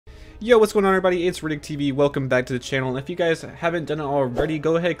Yo, what's going on everybody? It's Riddick TV. Welcome back to the channel. And if you guys haven't done it already,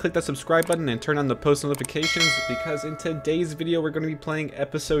 go ahead, click that subscribe button and turn on the post notifications, because in today's video we're going to be playing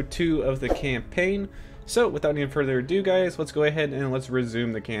episode 2 of the campaign. So without any further ado guys, let's go ahead and let's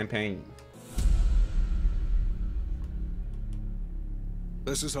resume the campaign.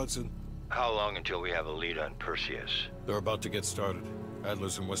 This is Hudson. How long until we have a lead on Perseus? They're about to get started.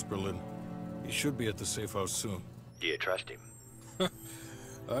 Adler's in West Berlin. He should be at the safe house soon. Do you trust him?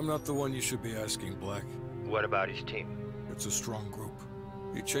 I'm not the one you should be asking, Black. What about his team? It's a strong group.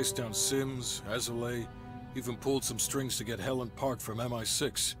 He chased down Sims, Azalea, even pulled some strings to get Helen Park from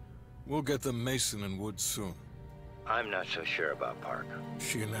MI6. We'll get them Mason and Woods soon. I'm not so sure about Park.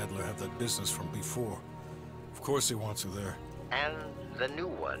 She and Adler have that business from before. Of course he wants her there. And the new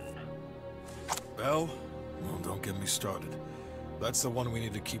one. Bell? Well, don't get me started. That's the one we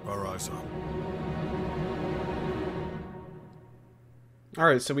need to keep our eyes on.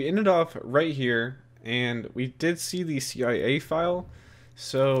 Alright, so we ended off right here, and we did see the CIA file,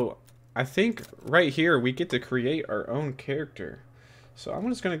 so I think right here we get to create our own character. So I'm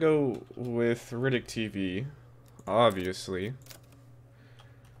just going to go with Riddick TV, obviously.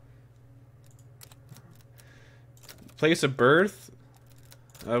 Place of birth,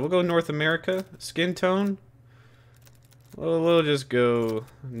 we'll go North America. Skin tone, we'll just go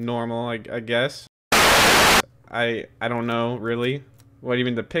normal, I guess. I don't know, really. What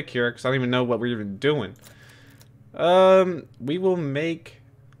even to pick here, because I don't even know what we're even doing. We will make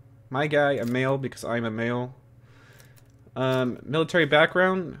my guy a male because I'm a male. Military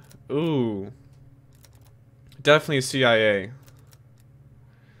background, ooh, definitely CIA.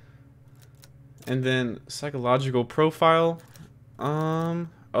 And then psychological profile,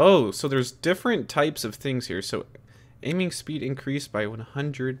 oh, so there's different types of things here. So aiming speed increased by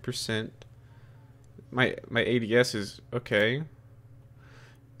 100%. My ADS is okay.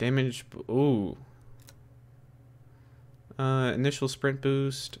 Damage, ooh. Initial sprint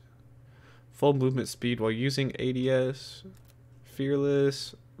boost. Full movement speed while using ADS.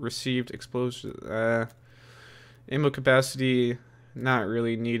 Fearless. Received explosion. Ammo capacity, not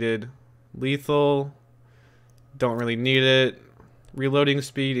really needed. Lethal, don't really need it. Reloading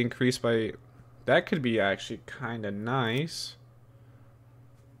speed increased by, that could be actually kind of nice.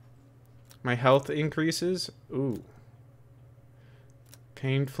 My health increases, ooh.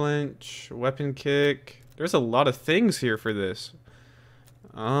 Pain flinch, weapon kick. There's a lot of things here for this.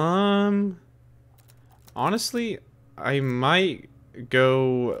 Honestly, I might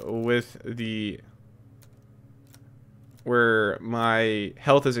go with the where my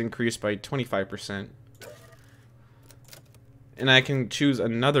health is increased by 25%. And I can choose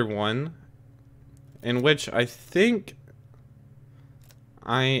another one in which I think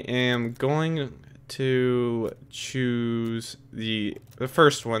I am going to choose the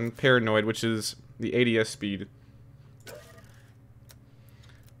first one, paranoid, which is the ADS speed.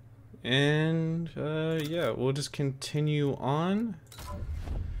 And yeah, we'll just continue on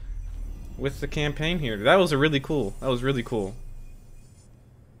with the campaign here. That was really cool. That was really cool.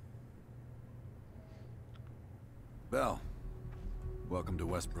 Bell, welcome to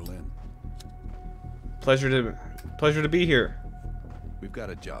West Berlin. Pleasure to be here. We've got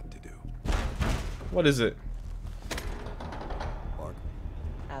a job to do. What is it? Park.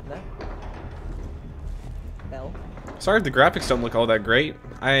 Adler. Bell. Sorry if the graphics don't look all that great.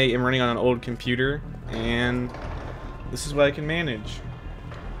 I am running on an old computer, and this is what I can manage.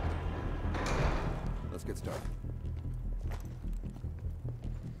 Let's get started.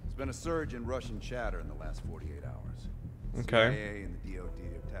 There's been a surge in Russian chatter in the last 48 hours. Okay. CIA and the DoD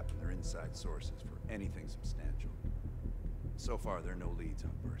are tapping their inside sources for anything substantial. So far, there are no leads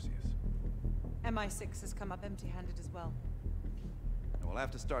on Perseus. MI6 has come up empty-handed as well. And we'll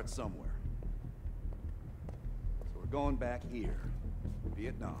have to start somewhere. So we're going back here,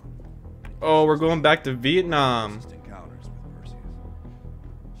 Vietnam. Oh, we're going back to Vietnam. Encounters with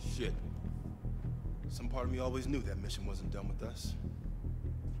Perseus. Shit. Some part of me always knew that mission wasn't done with us.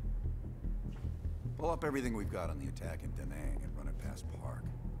 Pull up everything we've got on the attack in Da Nang and run it past Park.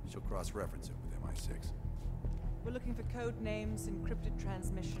 She'll cross-reference it with MI6. We're looking for code names, encrypted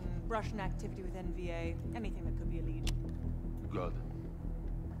transmission, Russian activity with NVA, anything that could be a lead. Good.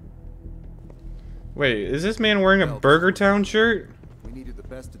 Wait, is this man wearing a Burger Town shirt? We needed the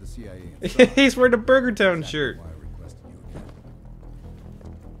best of the CIA. He's wearing a Burger Town shirt. Why I requested you again.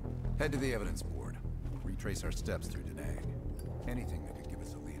 Head to the evidence board. Retrace our steps through Da Nang. Anything that could give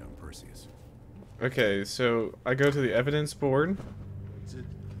us a lead on Perseus. Okay, so I go to the evidence board.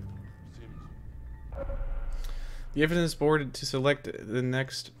 The evidence board to select the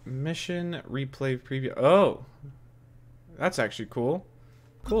next mission, replay preview. Oh, that's actually cool.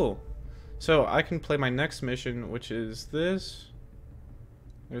 Cool. So I can play my next mission, which is this.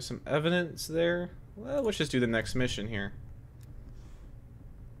 There's some evidence there. Well, let's just do the next mission here.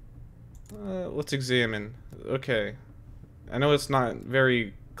 Let's examine. Okay. I know it's not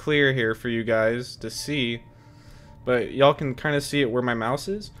very clear here for you guys to see, but y'all can kind of see it where my mouse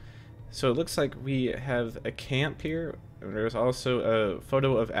is. So it looks like we have a camp here. There's also a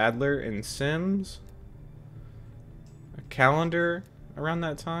photo of Adler and Sims. A calendar around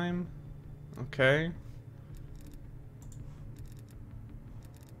that time. Okay.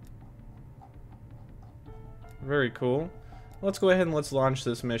 Very cool. Let's go ahead and let's launch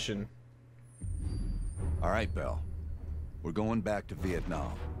this mission. All right, Bell. We're going back to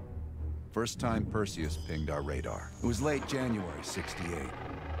Vietnam. First time Perseus pinged our radar. It was late January '68.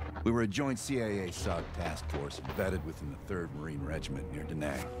 We were a joint CIA-SOG task force embedded within the 3rd Marine Regiment near Da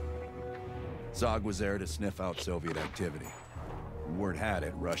Nang. SOG was there to sniff out Soviet activity. Word had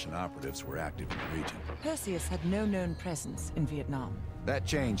it, Russian operatives were active in the region. Perseus had no known presence in Vietnam. That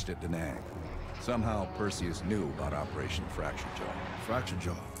changed at Da Nang. Somehow Perseus knew about Operation Fracture Jaw. Fracture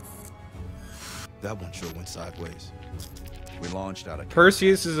Jaw. That one sure went sideways. We launched out of...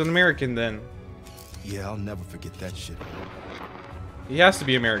 Perseus is an American then. Yeah, I'll never forget that shit. He has to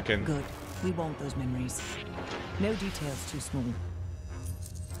be American. Good. We want those memories. No details too small.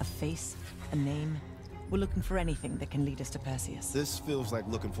 A face, a name. We're looking for anything that can lead us to Perseus. This feels like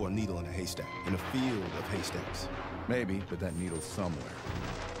looking for a needle in a haystack, in a field of haystacks. Maybe, but that needle's somewhere.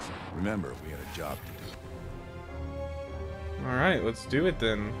 Remember, we had a job to do. Alright, let's do it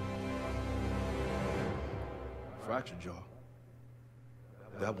then. Fracture Jaw.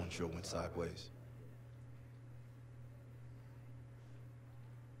 That one sure went sideways.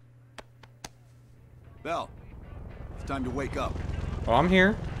 Bell, it's time to wake up. Oh, I'm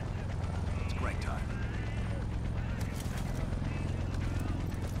here. It's great time.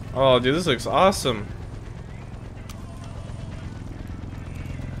 Oh, dude, this looks awesome.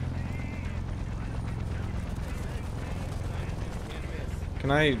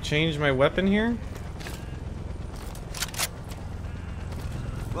 Can I change my weapon here?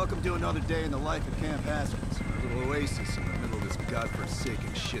 Welcome to another day in the life of Camp Haskins, a little oasis in the middle of this godforsaken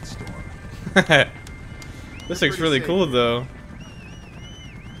shitstorm. This looks really cool, though.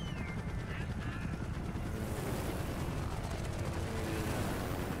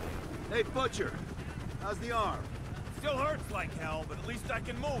 Hey, Butcher, how's the arm? Still hurts like hell, but at least I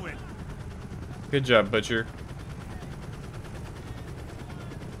can move it. Good job, Butcher.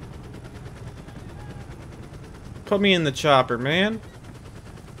 Put me in the chopper, man.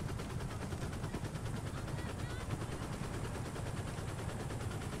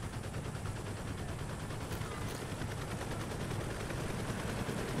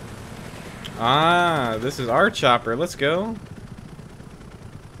 Ah, this is our chopper. Let's go.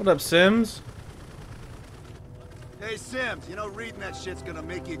 What up, Sims? Hey, Sims, you know reading that shit's gonna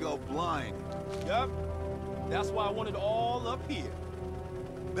make you go blind. Yup. That's why I want it all up here.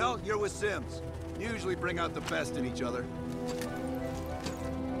 Bell, you're with Sims. You usually bring out the best in each other.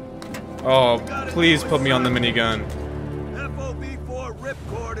 Oh, please put me on the minigun. FOB4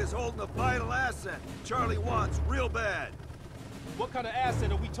 Ripcord is holding a vital asset Charlie wants real bad. What kind of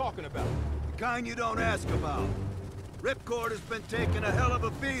asset are we talking about? The kind you don't ask about. Ripcord has been taking a hell of a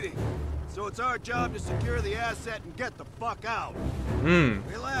beating, so it's our job to secure the asset and get the fuck out.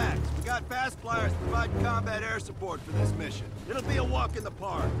 Relax, we got fast flyers providing combat air support for this mission. It'll be a walk in the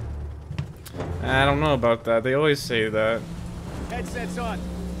park. I don't know about that. They always say that. Headsets on.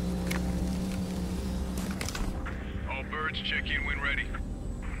 All birds, check in when ready.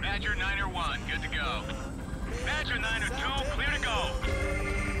 Badger 9-1, good to go. Badger 9-2, clear to go.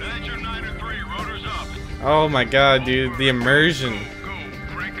 Badger 9-3, rotors up. Oh my god, dude. The immersion. Go,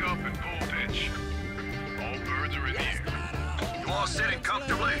 crank up and pull pitch. All birds are in the air. You all sitting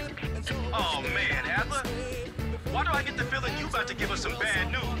comfortably? Oh man, Adler. Why do I get the feeling you about to give us some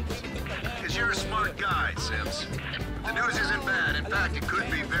bad news? Because you're a smart guy, Sims. The news isn't bad. In fact, it could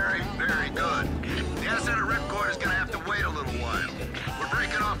be very, very good. The asset of Ripcord is going to have to wait a little while. We're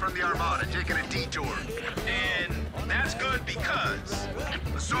breaking off from the Armada, taking a detour. And that's good because...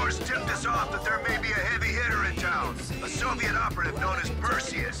 A source tipped us off that there may be a heavy hitter in town. A Soviet operative known as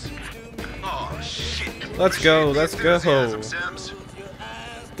Perseus. Oh, shit. Let's go, let's go. Sims.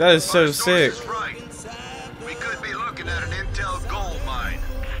 That is so Our source sick. is right. We could be looking at an intel gold mine.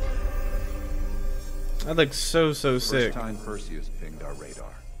 That looks so sick. First time Perseus pinged our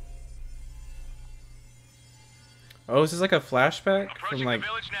radar. Oh, is this like a flashback from Approaching like... the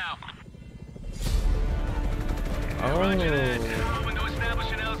village now. Oh. Roger that. Moving to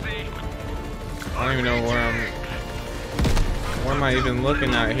establish an LZ. I don't even know where I'm... What am I even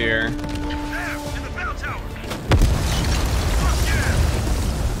looking at here?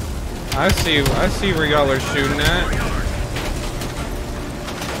 I see where y'all are shooting at.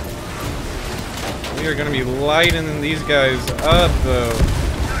 We are gonna be lighting these guys up though.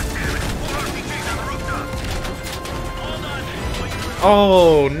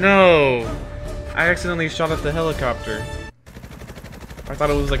 Oh no! I accidentally shot at the helicopter. I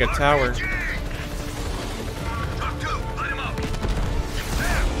thought it was like a tower.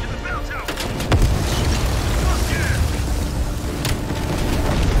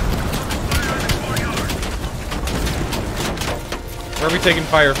 Where are we taking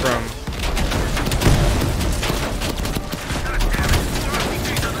fire from?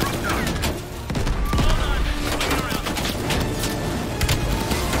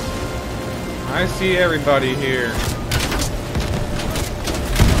 I see everybody here.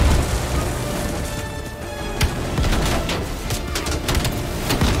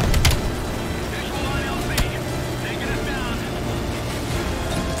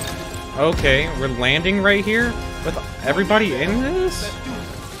 Okay, we're landing right here with everybody in this?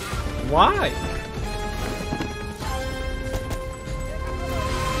 Why?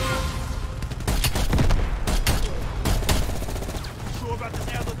 Sure about this,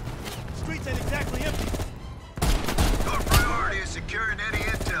 Adler? Streets ain't exactly empty. Your priority is securing any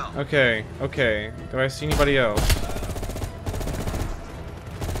intel. Okay, okay. Do I see anybody else?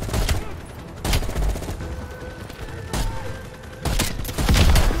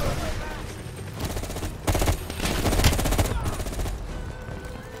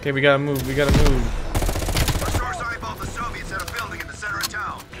 Okay, we gotta move, we gotta move. Our source eyeballed the Soviets at a building in the center of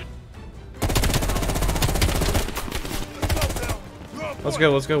town. Let's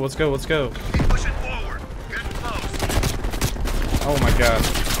go, let's go, let's go, let's go. Keep pushing forward. Getting close. Oh my god.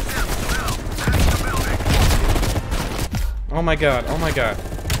 That's the building. Oh my god, oh my god.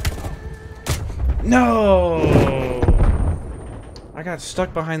 No! I got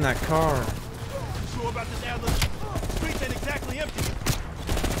stuck behind that car. Sure about this, Adler? Streets ain't exactly empty.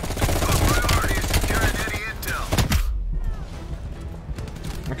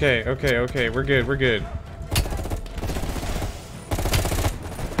 Okay, okay, okay, we're good, we're good.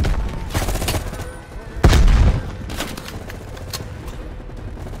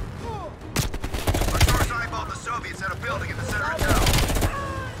 Our source eyeballed the Soviets at a building in the center of town.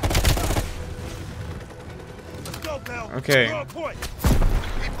 Let's go, Bell. Okay. You're on point.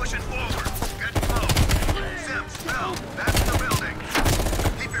 Keep pushing forward. Getting close. Sims, Bell, that's the building.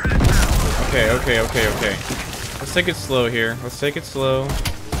 Keep your head down. Okay, okay, okay, okay. Let's take it slow here. Let's take it slow.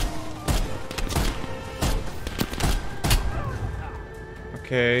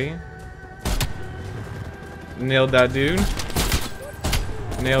 Okay. Nailed that dude.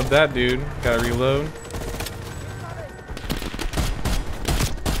 Nailed that dude. Gotta reload.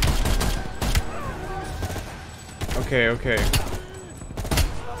 Okay, okay.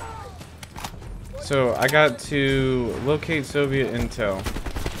 So I got to locate Soviet intel.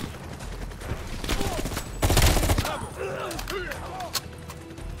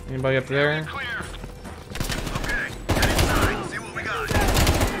 Anybody up there? Clear. Okay, get inside. See what we got.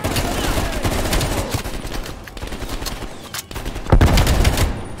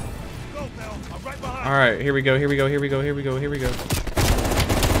 Go, Bell. I'm right behind. All right, here we go. Here we go. Here we go. Here we go. Here we go.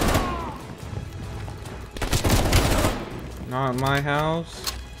 Not my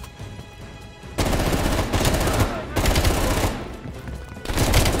house.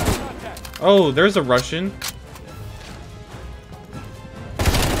 Oh, there's a Russian.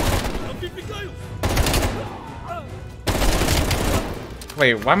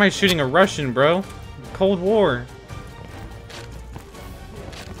 Wait, why am I shooting a Russian, bro? Cold War.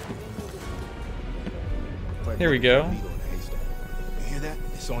 Here we go. You hear that?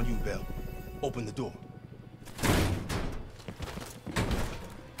 It's on you, Bell. Open the door.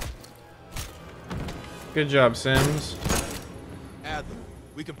 Good job, Sims. Adler,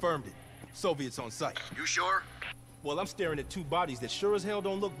 we confirmed it. Soviets on site. You sure? Well, I'm staring at two bodies that sure as hell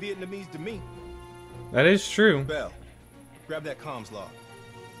don't look Vietnamese to me. That is true. Bell, grab that comms log.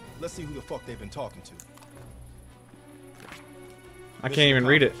 Let's see who the fuck they've been talking to. I can't even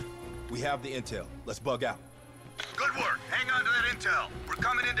read it. We have the intel. Let's bug out. Good work. Hang on to that intel. We're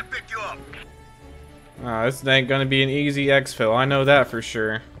coming in to pick you up. This ain't gonna be an easy exfil. I know that for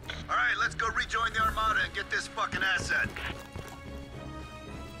sure. All right, let's go rejoin the Armada and get this fucking asset.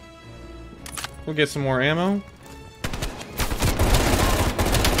 We'll get some more ammo.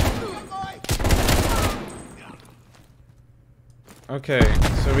 Okay,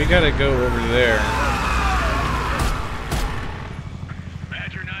 so we gotta go over there.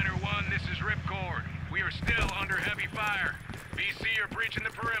 Badger 901, this is Ripcord. We are still under heavy fire.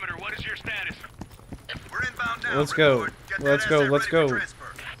 your status? We're inbound now. Let's go. Ripcord. Get that Let's go. asset Let's ready for go.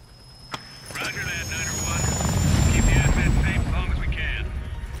 transfer. Roger that, 901. Keep the asset safe as long as we can.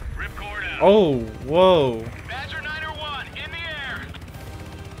 Ripcord out. Oh, whoa. Badger 901, in the air.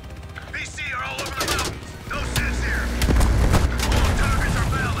 BC are all over the mountains. No sense here. All targets are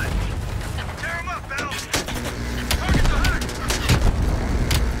valid. Tear them up, Bell. Targets ahead.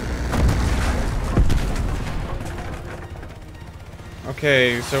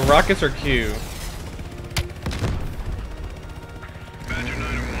 Okay, so rockets are Q. Badger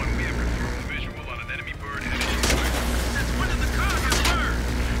 901, we have confirmed the visual on an enemy bird heading your way. Since when did the car get burned?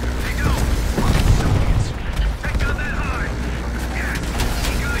 They go. Fucking Soviets. Take down that high. Yes.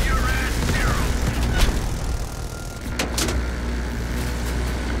 You got your ass zero.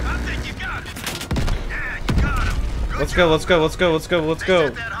 I think you got it. Yeah, you got him. Good Let's job, go, let's go, Bell. let's go, let's go, let's They go.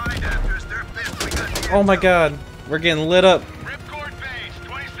 set that hide after us. They're pissed we got the Oh my intel. god. We're getting lit up. Ripcord base,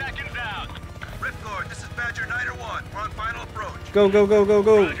 20 seconds out. Ripcord, this is Badger 901. We're on final approach. Go, go, go, go,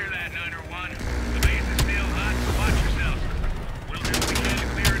 go. Roger that, 901. The base is still hot, so watch yourselves. We'll do what we can to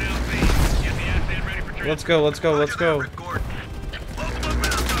clear it LZ. Get the asset ready for transfer. Let's go, let's go, let's Roger go. that, Ripcord. Multiple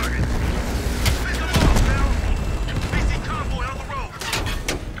ground targets. Pick them off, Bell. BC convoy on the road.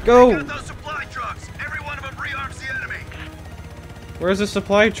 Go. Got those supply trucks. Every one of them rearms the enemy. Where's the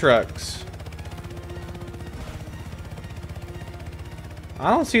supply trucks? I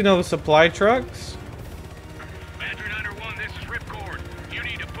don't see no supply trucks. Badger 901, this is Ripcord. You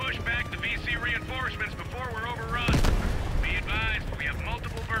need to push back the VC reinforcements before we're overrun. Be advised, we have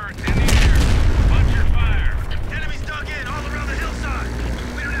multiple birds in the air. Watch your fire. Enemies dug in all around the hillside.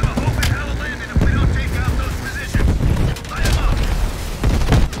 We don't have a hope in hell of landing if we don't take out those positions. Light them up.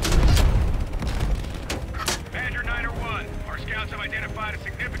 Badger 901, our scouts have identified a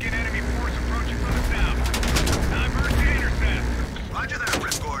significant enemy force approaching from the south. Divert to intercept. Roger that,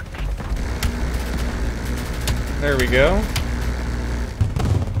 Ripcord. There we go.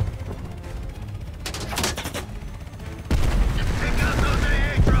 Take out those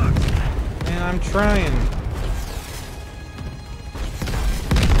AA trucks. Man, I'm trying.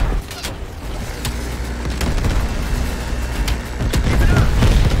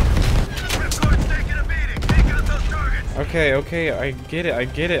 Ripcord's taking a beating. Take out those targets. Okay, okay, I get it, I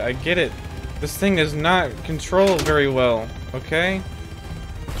get it, I get it. This thing is not controlled very well, okay?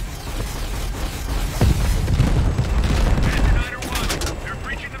 Badger 901, they're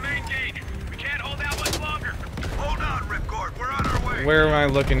breaching the main gate. We can't hold out much longer. Hold on, Ripcord. We're on our way. Where am I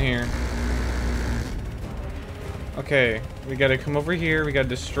looking here? Okay, we gotta come over here, we gotta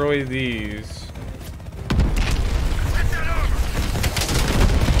destroy these. Hit that armor.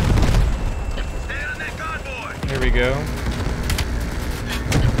 Stay on that convoy. Here we go.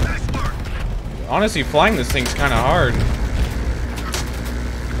 Nice work. Honestly, flying this thing's kinda hard.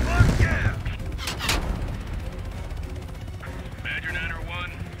 Fuck yeah. Badger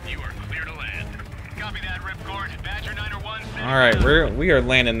 901, you are clear to land. Copy that, Ripcord. Badger 901, stand Alright, by. we are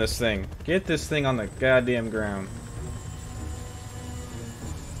landing this thing. Get this thing on the goddamn ground.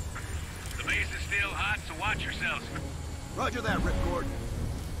 The base is still hot, so watch yourselves. Roger that, Ripcord.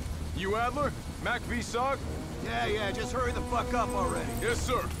 You Adler? Mac V Sog? Yeah, just hurry the fuck up already. Yes,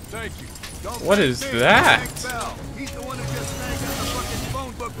 sir. Thank you. Don't What thank is me, that? thank Bell. He's the one who just snagged us a fucking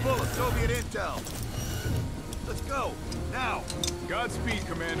phone book full of Soviet intel. Let's go, now. Godspeed,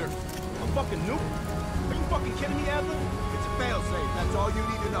 Commander. A fucking nuke? Are you fucking kidding me, Adler? It's a failsafe, that's all you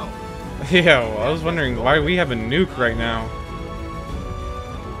need to know. Yeah, well, I was wondering why we have a nuke right now.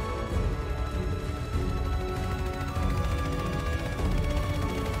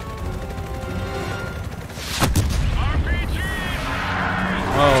 RPG!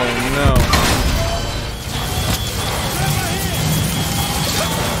 Oh no.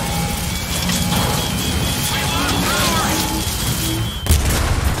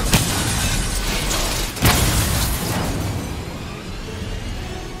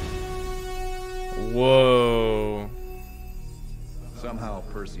 Whoa. Somehow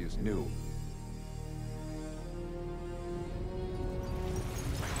Perseus knew.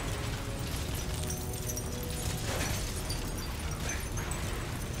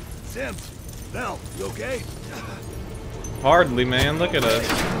 Sims, Bell, you okay? Hardly, man. Look at us.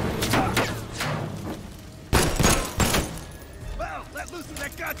 Bell, let loose of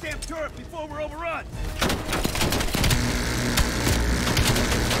that goddamn turret before we're overrun.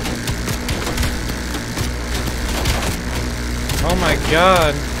 Oh my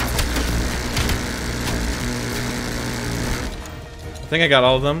god. I think I got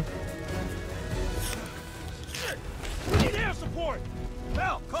all of them. We need air support.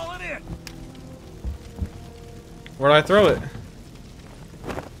 Bell, call it in. Where'd I throw it?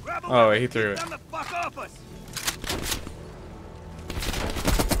 Grab 'em Oh, wait, he threw it. Keep them the fuck off us!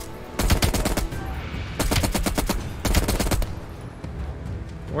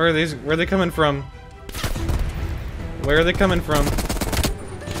 Where are these? Where are they coming from? Where are they coming from?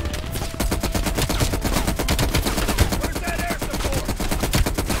 Where's that air support?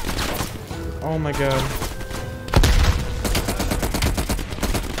 Oh my god.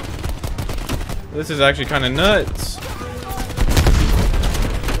 This is actually kind of nuts.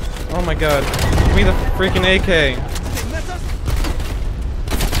 Oh my god. Give me the freaking AK. They miss us?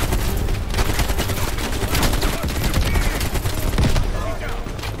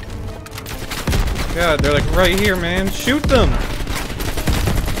 God, they're like right here, man. Shoot them.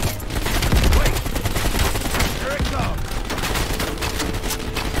 Wait! Here it comes!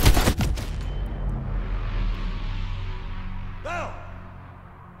 Bell!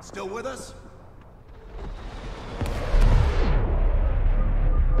 Still with us?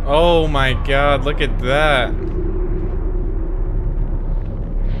 Oh my god, look at that.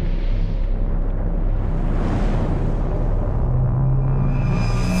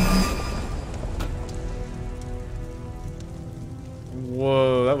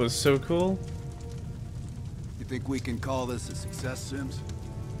 Whoa, that was so cool. You think we can call this a success, Sims?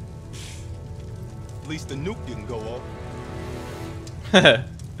 At least the nuke didn't go off.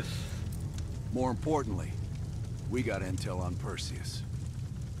 More importantly, we got intel on Perseus.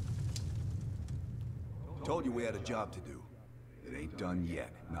 Told you we had a job to do. It ain't done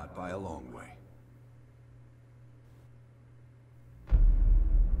yet, not by a long way.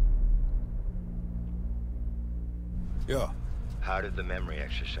 Yeah. How did the memory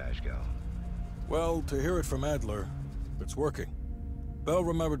exercise go? Well, to hear it from Adler, it's working. Bell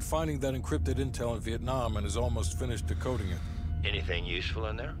remembered finding that encrypted intel in Vietnam and is almost finished decoding it. Anything useful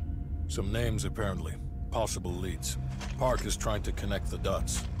in there? Some names, apparently. Possible leads. Park is trying to connect the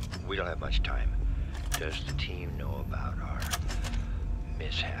dots. We don't have much time. Does the team know about our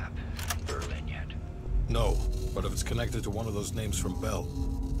mishap in Berlin yet? No, but if it's connected to one of those names from Bell,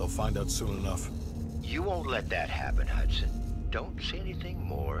 they'll find out soon enough. You won't let that happen, Hudson. Don't say anything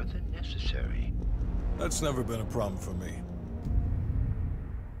more than necessary. That's never been a problem for me.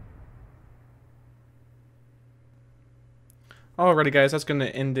 Alrighty guys, that's going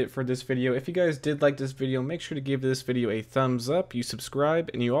to end it for this video. If you guys did like this video, make sure to give this video a thumbs up, you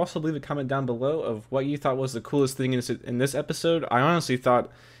subscribe, and you also leave a comment down below of what you thought was the coolest thing in this episode. I honestly thought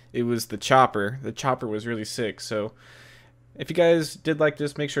it was the chopper. The chopper was really sick, so if you guys did like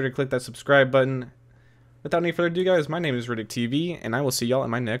this, make sure to click that subscribe button. Without any further ado guys, my name is Riddick TV, and I will see y'all in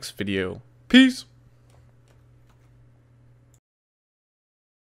my next video. Peace!